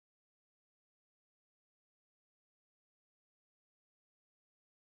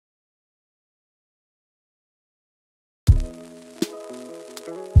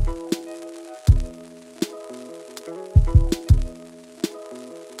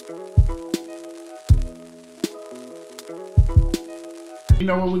You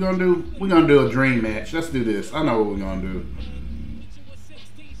know what we're gonna do? We're gonna do a dream match. Let's do this. I know what we're gonna do.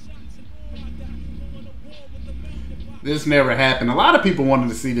 This never happened. A lot of people wanted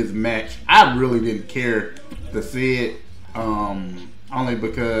to see this match. I really didn't care to see it. Only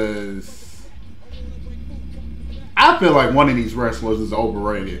because I feel like one of these wrestlers is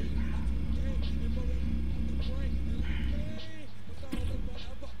overrated.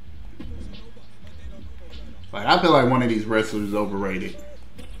 Like, I feel like one of these wrestlers is overrated.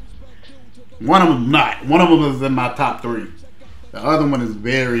 One of them not. One of them is in my top 3. The other one is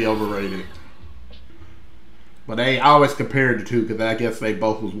very overrated. But they always compared the two because I guess they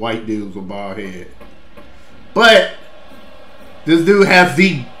both was white dudes with bald head. But this dude has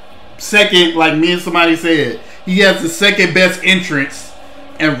the second, like me and somebody said, he has the second best entrance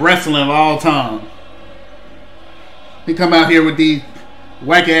in wrestling of all time. He come out here with these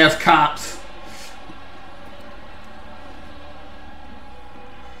whack ass cops.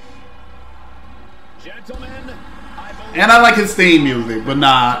 And I like his theme music, but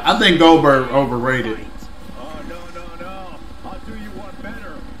nah, I think Golberg overrated. Oh, no. I'll do you one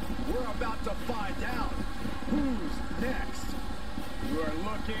better. We're about to find out who's next. You are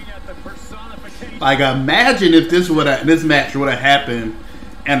looking at the personification. Like, imagine if this match would have happened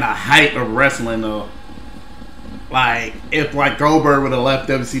in the height of wrestling, though. Like, if like Goldberg would have left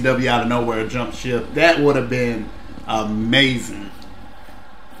WCW out of nowhere and jumped ship, that would have been amazing.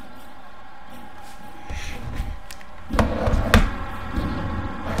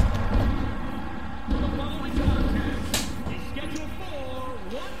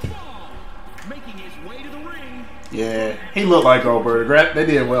 Yeah, he looked like Golberg. They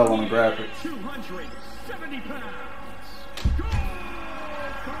did well on the graphics. 270 pounds.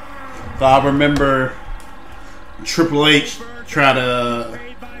 So I remember Triple H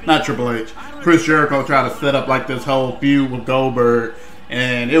Chris Jericho tried to set up like this whole feud with Goldberg,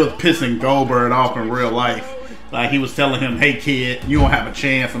 and it was pissing Goldberg off in real life. Like, he was telling him, "Hey kid, you don't have a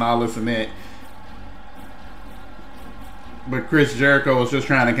chance," and all this and that. But Chris Jericho was just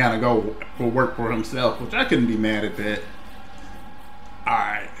trying to kind of go for work for himself, which I couldn't be mad at that.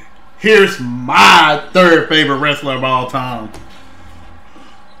 Alright. Here's my third favorite wrestler of all time.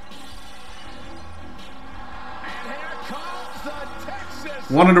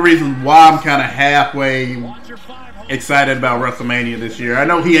 One of the reasons why I'm kind of halfway excited about WrestleMania this year. I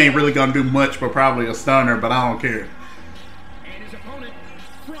know he ain't really going to do much, but probably a stunner, but I don't care. And his opponent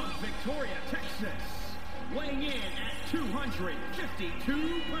from Victoria, Texas, weighing in at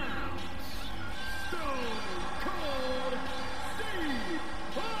 252 pounds, Stone Cold Steve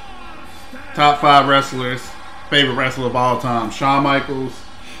Austin. Top 5 wrestlers, favorite wrestler of all time. Shawn Michaels,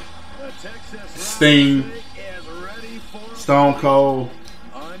 Sting, Stone Cold,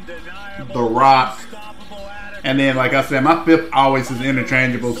 The Rock, and then, like I said, my 5th always is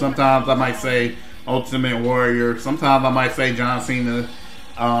interchangeable. Sometimes I might say Ultimate Warrior. Sometimes I might say John Cena.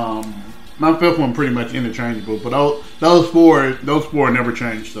 My 5th one pretty much interchangeable, but those four never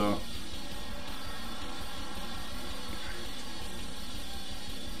change. So,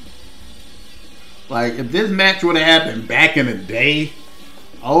 like, if this match would have happened back in the day,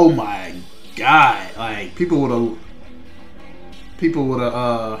 oh my god! Like, people would have.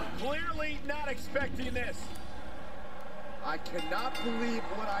 Clearly not expecting this. I cannot believe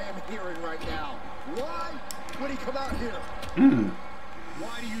what I am hearing right now. Why would he come out here?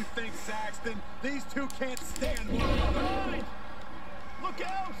 Why do you think, Saxton? These two can't stand one another. Look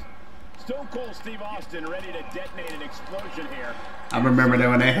out! Stone Cold Steve Austin ready to detonate an explosion here. I remember that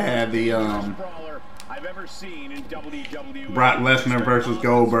when they had the I've ever seen in WWE. Brock Lesnar versus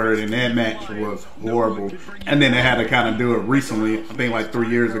Goldberg, and that match was horrible. And then they had to kind of do it recently, I think like 3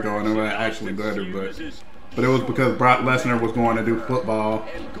 years ago, and it was actually better. But it was because Brock Lesnar was going to do football,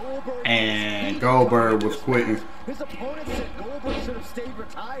 and Goldberg was quitting. His opponent said Goldberg should have stayed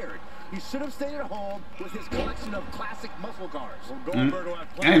retired. He should have stayed at home with his collection of classic muscle cars. I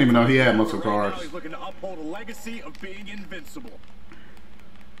didn't even know he had muscle cars. He's looking to uphold a legacy of being invincible.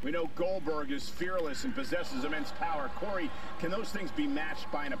 We know Goldberg is fearless and possesses immense power. Corey, can those things be matched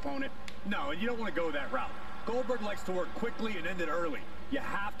by an opponent? No, and you don't want to go that route. Goldberg likes to work quickly and end it early. You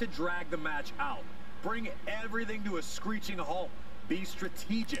have to drag the match out. Bring everything to a screeching halt. Be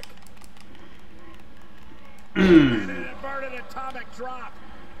strategic. And an inverted atomic drop.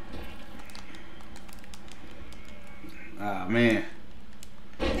 Ah, man.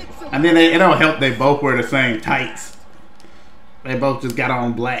 And then it don't help they both wear the same tights. They both just got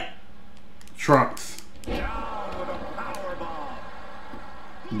on black trunks. Down with a power bomb.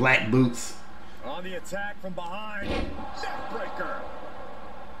 Black boots. On the attack from behind. Neckbreaker.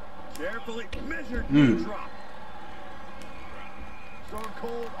 Carefully measured drop. Stone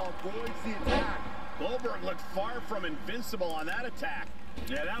Cold avoids the attack. Golberg looked far from invincible on that attack.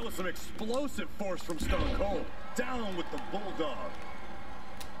 Yeah, that was some explosive force from Stone Cold. Down with the Bulldog.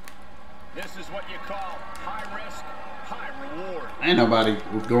 This is what you call high risk, high reward. Ain't nobody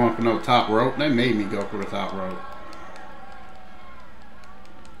was going for no top rope. They made me go for the top rope.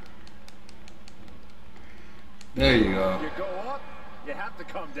 There you go. You go up, you have to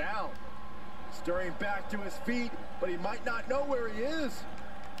come down. Stirring back to his feet, but he might not know where he is.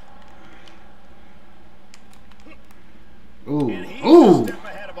 Ooh, And he's ooh! a step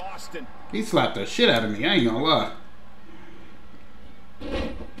ahead of Austin. He slapped the shit out of me. I ain't gonna lie.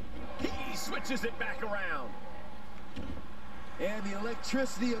 He switches it back around. And the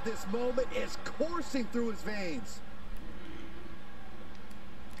electricity of this moment is coursing through his veins.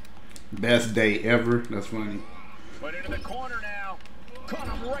 Best day ever. That's funny. Put into the corner now. Caught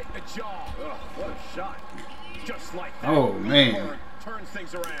him right in the jaw. Ugh, what a shot. Just like that. Oh, man. Golberg turns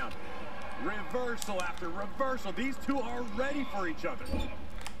things around. Reversal after reversal. These two are ready for each other.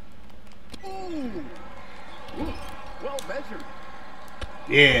 Ooh. Ooh. Well measured.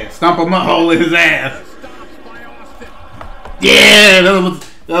 Yeah, stomp him a hole in his ass. Stops by Austin. Yeah, that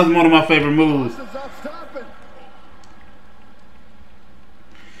was one of my favorite moves. Austin's not stopping.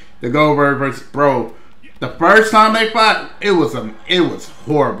 The Golberg versus bro. The first time they fought, it was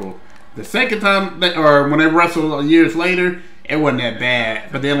horrible. The second time, or when they wrestled years later, it wasn't that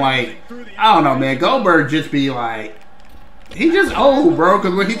bad. But then, like, I don't know, man. Golberg just be like, he just old, bro.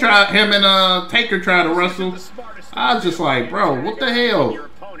 Because when him and Taker tried to wrestle, I was just like, bro, what the hell? Your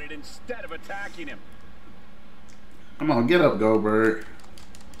opponent instead of attacking him. Come on, get up, Golberg.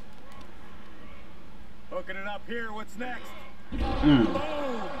 Hooking it up here. What's next? Mm.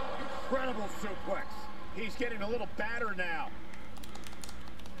 Boom! Incredible suplex. He's getting a little battered now.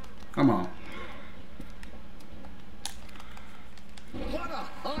 Come on. What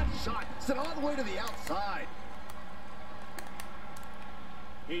a hot shot. Sent all the way to the outside.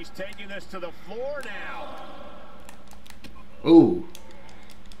 He's taking this to the floor now. Ooh.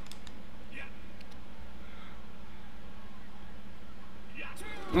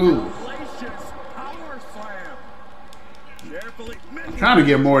 Ooh. Congratulations. Power slam. Carefully. Trying to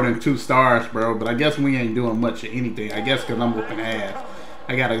get more than 2 stars, bro. But I guess we ain't doing much of anything. I guess because I'm whooping ass.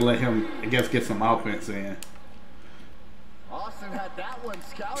 I got to let him, I guess, get some offense in. Austin had that one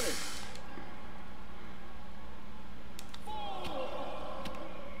scouted.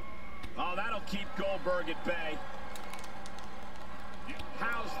 Oh, that'll keep Golberg at bay.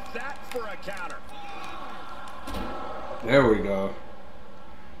 How's that for a counter? There we go.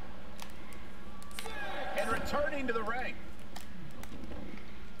 And returning to the ring.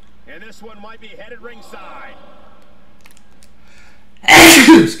 And this one might be headed ringside.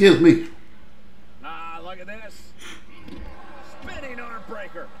 Excuse me. Ah, look at this. Spinning arm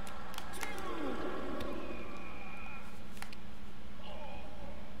breaker.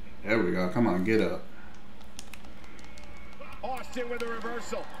 There we go. Come on, get up. Austin with a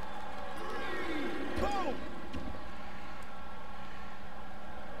reversal. Boom!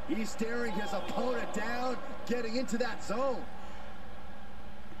 He's staring his opponent down, getting into that zone.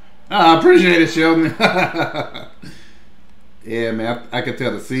 I appreciate it, Sheldon. Yeah, man. I can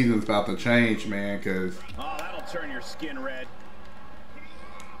tell the season's about to change, man, because Oh, that'll turn your skin red.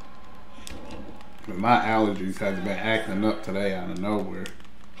 my allergies has been acting up today out of nowhere.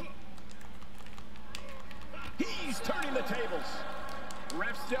 He's turning the tables.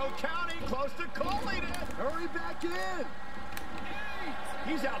 Ref still counting, close to calling it. Hurry back in.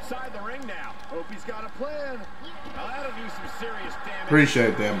 He's outside the ring now. Hope he's got a plan. Now that'll do some serious damage.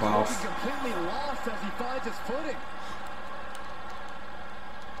 Appreciate that, He's boss. completely lost as he finds his footing.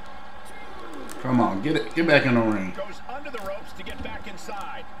 Come on, get back in the ring. Goes under the ropes to get back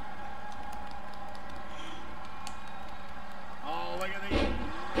inside. Oh, look at the...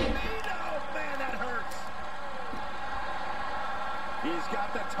 Oh, man, that hurts. He's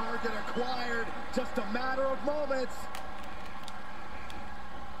got the target acquired. Just a matter of moments.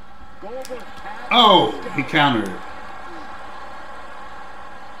 Golberg has Oh, he countered it.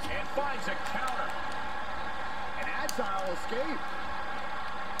 And finds a counter. an agile escape.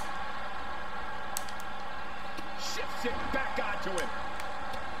 Shifts it back onto him.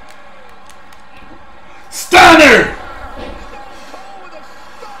 Stunner! Oh, with a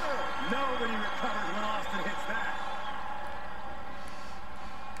stunner. Nobody recovers when Austin hits that.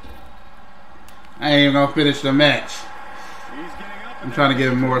 I ain't even gonna finish the match. He's getting up. I'm trying to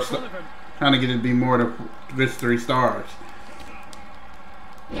get him more. in front of him. Trying to get it to be more than just 3 stars.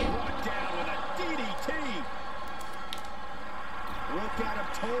 Brought down with a DDT. Look at him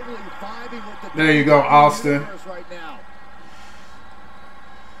totally vibing with the There you go, Austin. right now.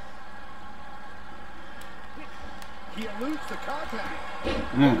 He eludes the contact. The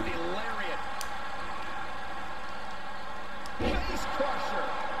lariat. Face crusher.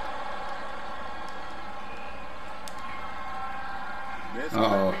 This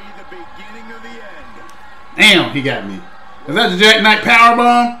could be the beginning of the end. Damn, he got me. Is that the Jackknife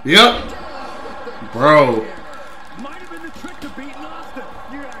Powerbomb? Yep. Bro. Might have been the trick to beating Austin.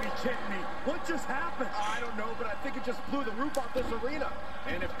 You gotta be kidding me. What just happened? I don't know, but I think it just blew the roof off this arena.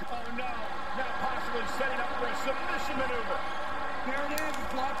 And if, oh no, now possibly setting up for a submission maneuver. Here it is,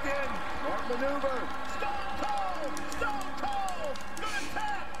 it's locked in. Smart maneuver. Stone Cold! Stone Cold! Gonna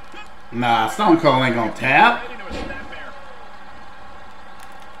tap! Nah, Stone Cold ain't gonna tap. Right into a snapmare.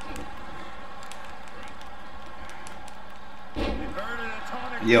 Inverted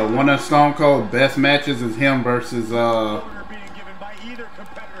atomic. Yo, one of Stone Cold's best matches is him versus Being given by either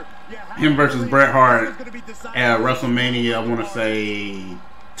competitor. Yeah, him versus Bret Hart it's gonna be decided. at WrestleMania. I want to say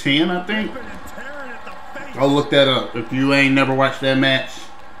 10, I think. Ripping and tearing at the face. Go look that up. If you ain't never watched that match,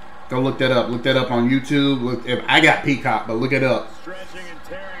 go look that up. Look that up on YouTube. Look, if I got Peacock, but look it up. Stretching and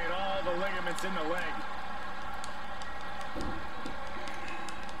tearing at all the ligaments in the leg.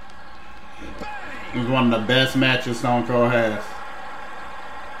 It was one of the best matches Stone Cold has.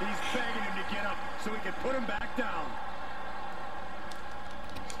 He's begging him to get up so he can put him back down.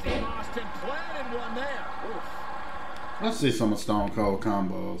 Steve Austin planted one there. Oof. Let's see some of Stone Cold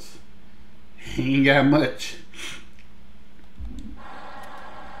combos. He ain't got much.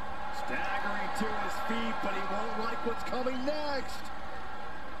 Staggering to his feet, but he won't like what's coming next.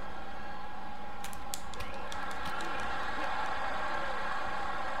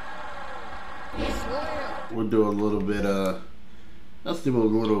 Slam. We'll do a little bit of. Let's do a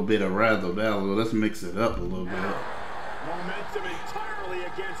little bit of Razzle Dazzle. Let's mix it up a little bit. Momentum entirely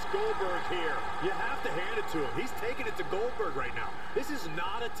against Golberg here. You have to hand it to him. He's taking it to Golberg right now. This is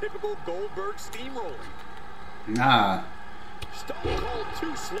not a typical Golberg steamroller. Nah. Stone Cold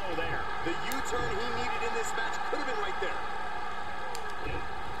too slow there. The U-turn he needed in this match could have been right there.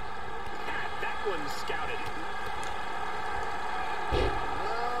 Had that one scouted.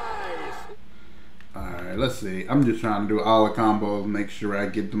 Nice. Alright, let's see. I'm just trying to do all the combos, make sure I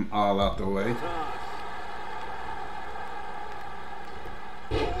get them all out the way.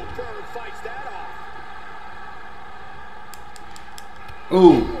 Goldberg fights that off.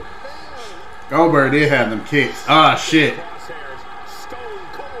 Ooh. Golberg did have them kicks. Ah, shit. Crosshairs. Stone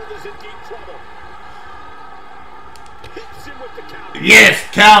Cold is in deep trouble. Hits him with the counter. Yes,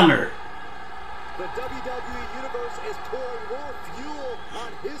 counter. The WWE Universe is pouring more fuel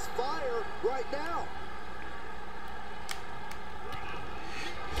on his fire right now.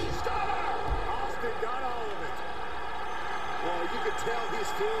 Austin got all of it. Oh, you can tell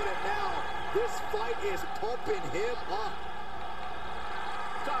he's feeling it now. This fight is pumping him up.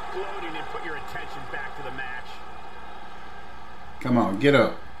 Stop gloating and put your attention back to the match. Come on, get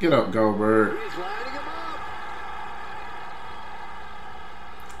up. Get up, Golberg. He's lining him up.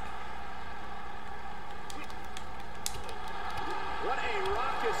 What a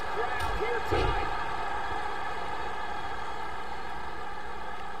raucous crowd here tonight.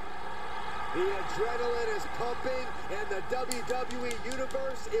 The adrenaline is pumping, and the WWE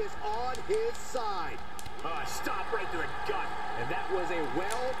Universe is on his side. Stop right to the gut. And that was a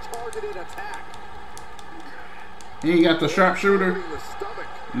well-targeted attack. He ain't got the sharpshooter. The stomach.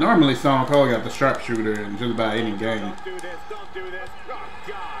 Normally, Stone Cold got the sharpshooter in just about any game. Don't do this. Don't do this. Oh,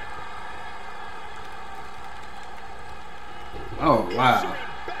 God. Oh, wow. Shooting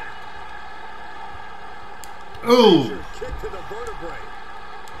back. Ooh. Kick to the vertebrae.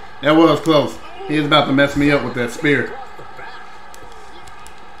 That was close. He was about to mess me up with that spear. Across the back.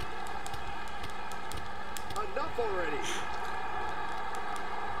 Enough already.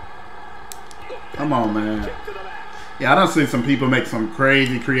 Come on, man. Kick to the back. Yeah, I done seen some people make some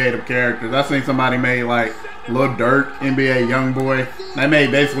crazy creative characters. I seen somebody made like Lil Durk, NBA Youngboy. They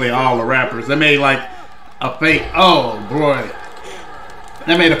made basically all the rappers. They made like a fake. Oh boy,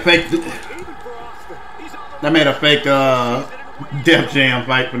 they made a fake. Even for Austin. He's on the They made a fake Def Jam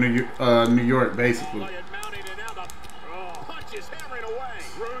fight for New York, basically. mounting and now the punches hammering away.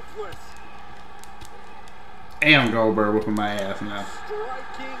 Ruthless. Damn, Goldberg whooping my ass now.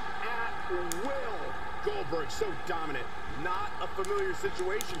 Striking at will. Goldberg so dominant. Not a familiar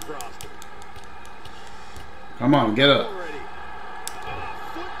situation for Austin. Come on, get up. Already.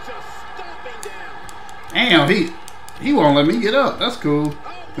 Foot just stomping down. Damn, he won't let me get up. That's cool.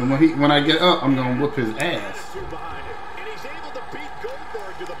 And when I get up, I'm gonna whoop his ass. Attitude behind it. And he's able to beat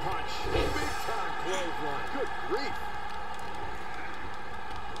Goldberg to the punch. Big time clothesline. Good grief.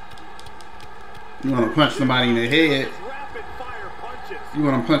 You wanna punch somebody in the head? His rapid fire punches. You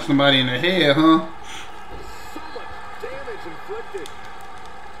wanna punch somebody in the head, huh? So much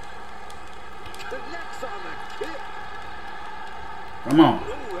Come on.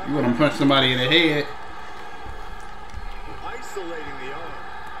 You want to punch somebody in the head. Isolating the arm.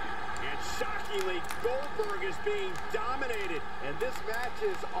 And shockingly, Golberg is being dominated. And this match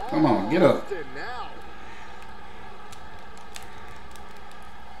is all Come on, get up. now.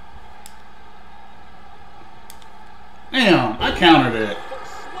 Damn, I countered it.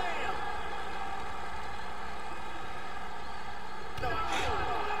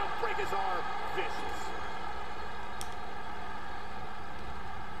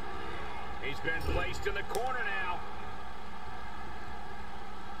 He's been placed in the corner now.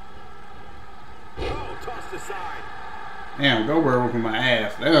 Oh, tossed aside. Damn, Golberg whooping my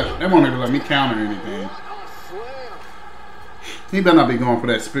ass. They won't even let me counter anything. He better not be going for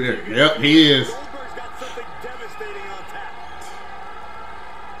that spirit. Yep, he is. Golberg's got something devastating on tap.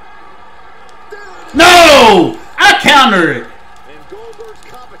 No! I countered it. And Golberg's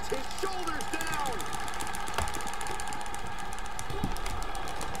competition, shoulders down.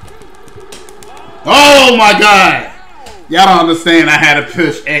 Oh my God! Y'all don't understand. I had to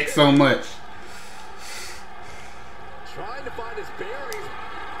push X so much. Trying to find his bearings.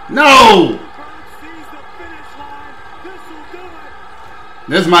 No! Sees the finish line. This'll do it.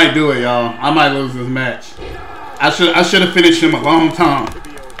 This might do it, y'all. I might lose this match. I should have finished him a long time.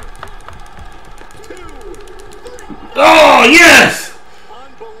 Oh yes!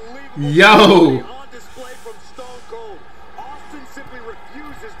 Unbelievable. Yo! On display from Stone Cold. Austin simply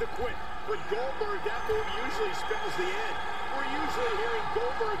refuses to quit. For Golberg, that move usually spells the end. We're usually hearing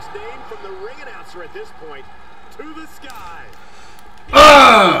Goldberg's name from the ring announcer at this point. To the sky.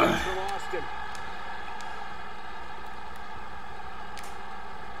 From Austin.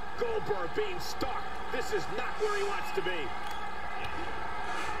 Goldberg being stuck. This is not where he wants to be.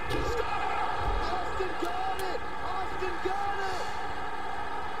 Austin got it! Austin got it!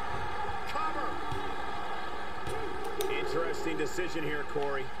 Cover! Interesting decision here,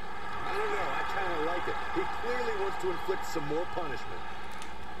 Corey. I don't know. I kind of like it. He clearly wants to inflict some more punishment.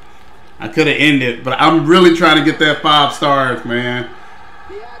 I could have ended, but I'm really trying to get that 5 stars, man.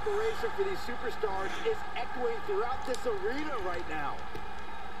 The admiration for these superstars is echoing throughout this arena right now.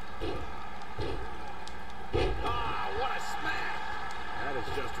 Ah, what a smash! That is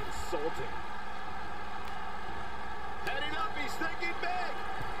just insulting. Heading up, he's thinking big.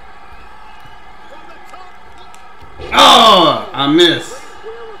 From the top. Oh, I missed.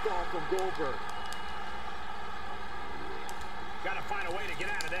 Great wherewithal from Golberg. Gotta find a way to get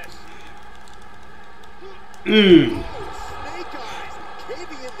out of this. Oh, snake eyes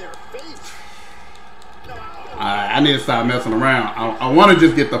caving in their face. No. I need to stop messing around. I want to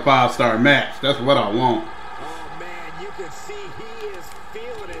just get the 5-star match. That's what I want. Oh, man, you can see he is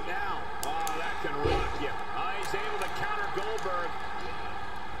feeling it now. Oh, that can rock you. Oh, he's able to counter Golberg.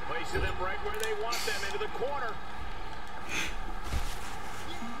 Placing them right where they want them, into the corner.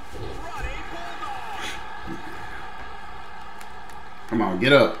 Running Bulldog. Come on,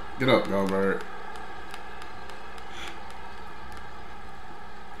 get up. Get up, Golberg.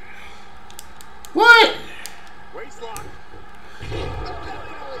 What? Waistlock.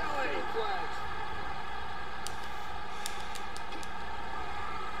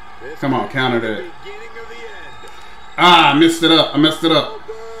 Come on, counter that. Beginning of the end. Ah, I messed it up. I messed it up.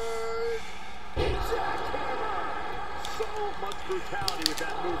 So much brutality with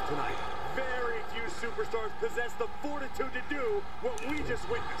that move tonight. Very few superstars possess the fortitude to do what we just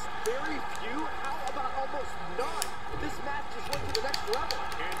witnessed. Very few? How about almost none? This match just went to the next level.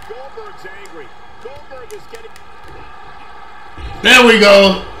 And Goldberg's angry. Goldberg is getting... There we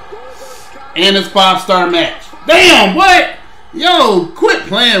go. And it's 5-star match. Damn, what? Yo, quit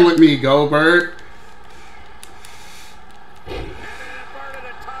playing with me, Golberg. And an inverted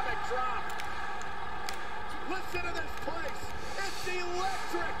atomic drop. Listen to this place. It's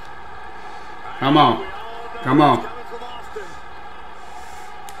electric. Come on. Come on. Coming from Austin.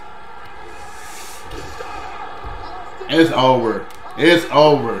 It's over. It's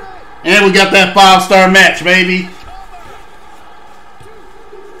over. And we got that 5-star match, baby.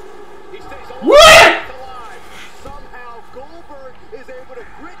 What? Somehow Golberg is able to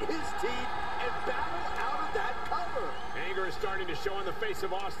grit his teeth and battle out of that cover. Anger is starting to show on the face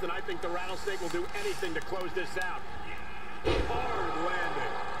of Austin. I think the Rattlesnake will do anything to close this out. Hard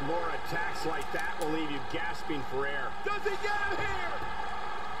landing. More attacks like that will leave you gasping for air. Does he get him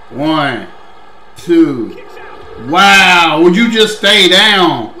here? 1, 2. Wow, would you just stay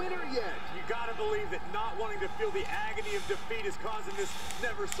down? Winner yet? You gotta believe that not wanting to feel the agony of defeat is causing this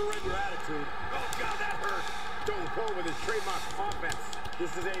never surrender attitude. Oh God, that hurt. Stone Cold with his trademark offense.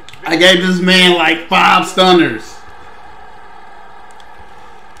 This is a I gave this man like 5 stunners.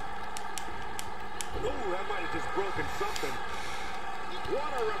 Oh, that might have just broken something.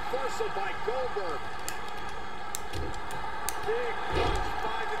 What a reversal by Golberg. Big punch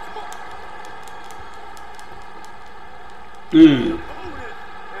finds its mark. And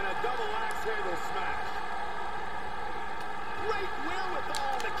a double axe handle smash. Great wherewithal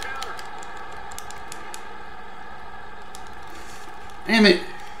on the counter. Damn it.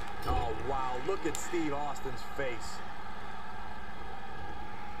 Oh, wow. Look at Steve Austin's face.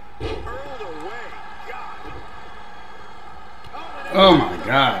 Hurled away. God. Oh, my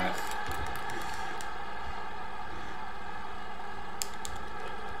God.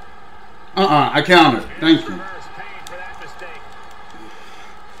 I countered. Thank you.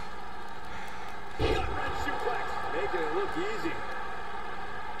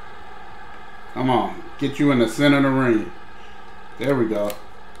 Come on. Get you in the center of the ring. There we go.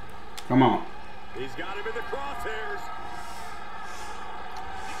 Come on. He's got him in the crosshairs.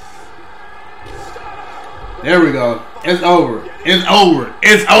 There we go. It's over. It's over.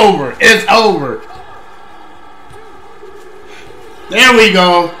 It's over. It's over. There we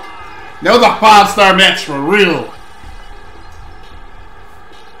go. That was a 5-star match for real.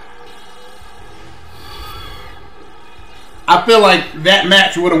 I feel like that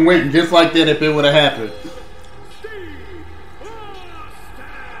match would have went just like that if it would have happened.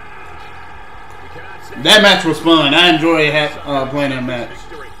 That match was fun. I enjoyed playing that match.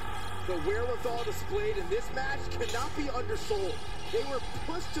 The wherewithal displayed in this match cannot be undersold. They were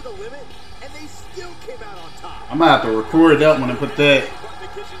pushed to the limit, and they still came out on top. I'm gonna have to record that one and put that.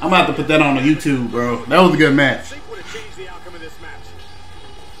 I'm gonna have to put that on the YouTube, bro. That was a good match.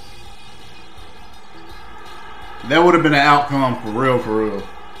 That would have been an outcome for real, for real.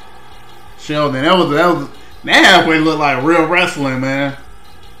 Sheldon, that halfway looked like real wrestling, man.